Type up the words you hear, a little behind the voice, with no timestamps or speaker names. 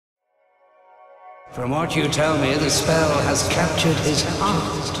From what you tell me, the spell has captured his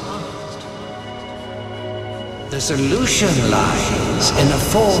heart. The solution lies in a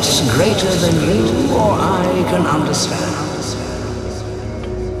force greater than you or I can understand.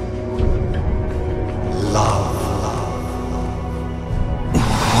 Love.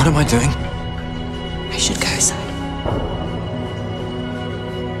 What am I doing? I should go, sir.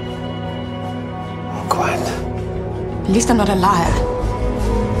 Gwen. At least I'm not a liar.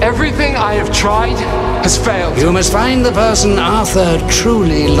 Everything I have tried has failed. You must find the person Arthur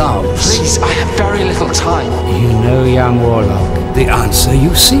truly loves. Please, I have very little time. You know, young warlock, the answer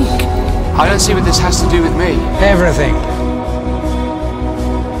you seek. I don't see what this has to do with me. Everything.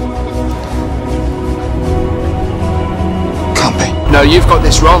 Can't be. No, you've got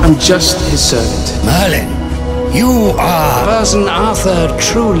this wrong. I'm just his servant. Merlin, you are the person Arthur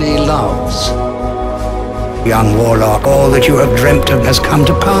truly loves. Young warlock, all that you have dreamt of has come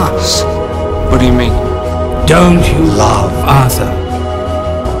to pass. What do you mean? Don't you love Arthur?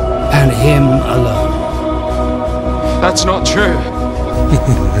 And him alone? That's not true.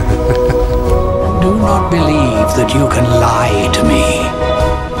 Do not believe that you can lie to me.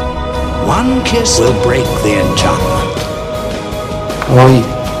 One kiss will break the enchantment. Who are you?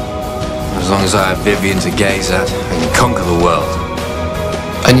 As long as I have Vivian to gaze at, I can conquer the world.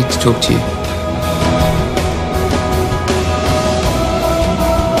 I need to talk to you.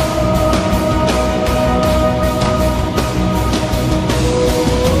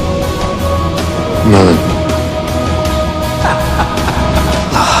 Merlin.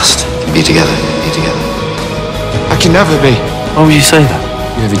 Last. Be together. Be together. I can never be. Why would you say that?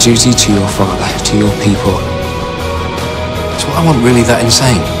 You have a duty to your father, to your people. Is what I want really that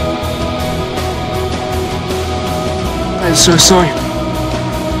insane? I'm so sorry.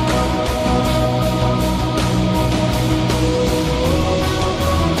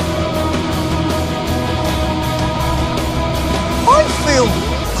 I feel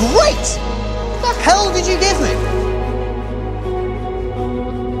great! What the hell did you give me?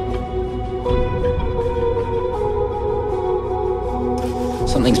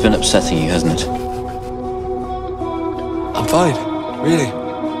 Something's been upsetting you, hasn't it? I'm fine, really.